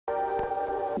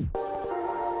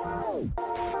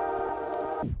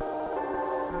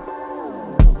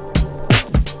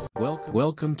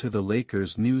Welcome to the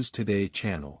Lakers News Today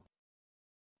channel.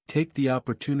 Take the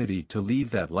opportunity to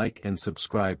leave that like and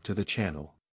subscribe to the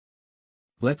channel.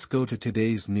 Let's go to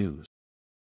today's news.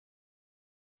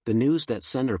 The news that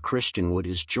center Christian Wood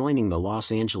is joining the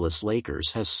Los Angeles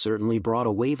Lakers has certainly brought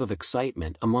a wave of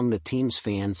excitement among the team's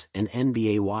fans and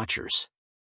NBA watchers.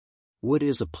 Wood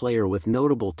is a player with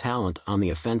notable talent on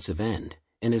the offensive end,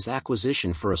 and his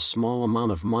acquisition for a small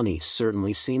amount of money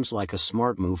certainly seems like a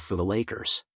smart move for the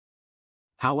Lakers.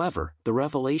 However, the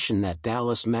revelation that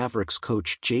Dallas Mavericks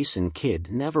coach Jason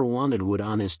Kidd never wanted Wood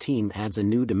on his team adds a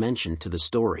new dimension to the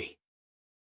story.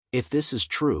 If this is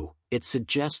true, it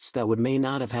suggests that Wood may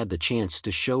not have had the chance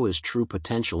to show his true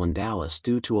potential in Dallas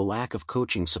due to a lack of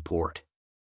coaching support.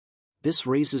 This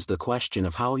raises the question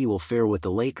of how he will fare with the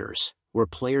Lakers, where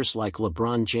players like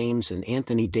LeBron James and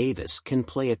Anthony Davis can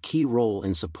play a key role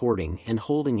in supporting and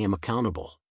holding him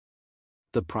accountable.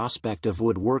 The prospect of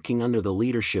Wood working under the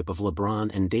leadership of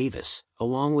LeBron and Davis,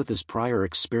 along with his prior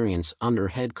experience under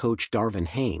head coach Darvin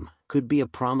Ham, could be a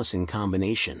promising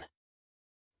combination.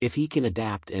 If he can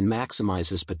adapt and maximize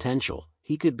his potential,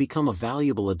 he could become a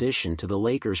valuable addition to the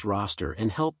Lakers roster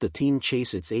and help the team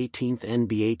chase its 18th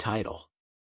NBA title.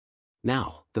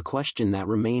 Now, the question that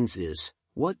remains is,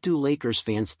 what do Lakers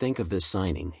fans think of this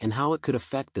signing and how it could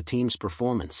affect the team's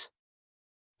performance?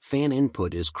 Fan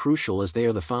input is crucial as they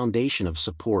are the foundation of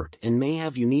support and may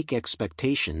have unique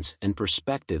expectations and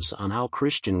perspectives on how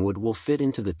Christian Wood will fit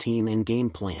into the team and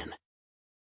game plan.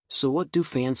 So what do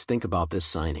fans think about this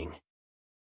signing?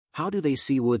 How do they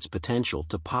see Wood's potential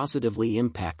to positively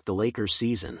impact the Lakers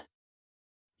season?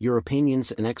 Your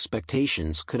opinions and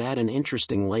expectations could add an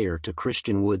interesting layer to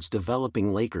Christian Wood's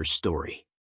developing Lakers story.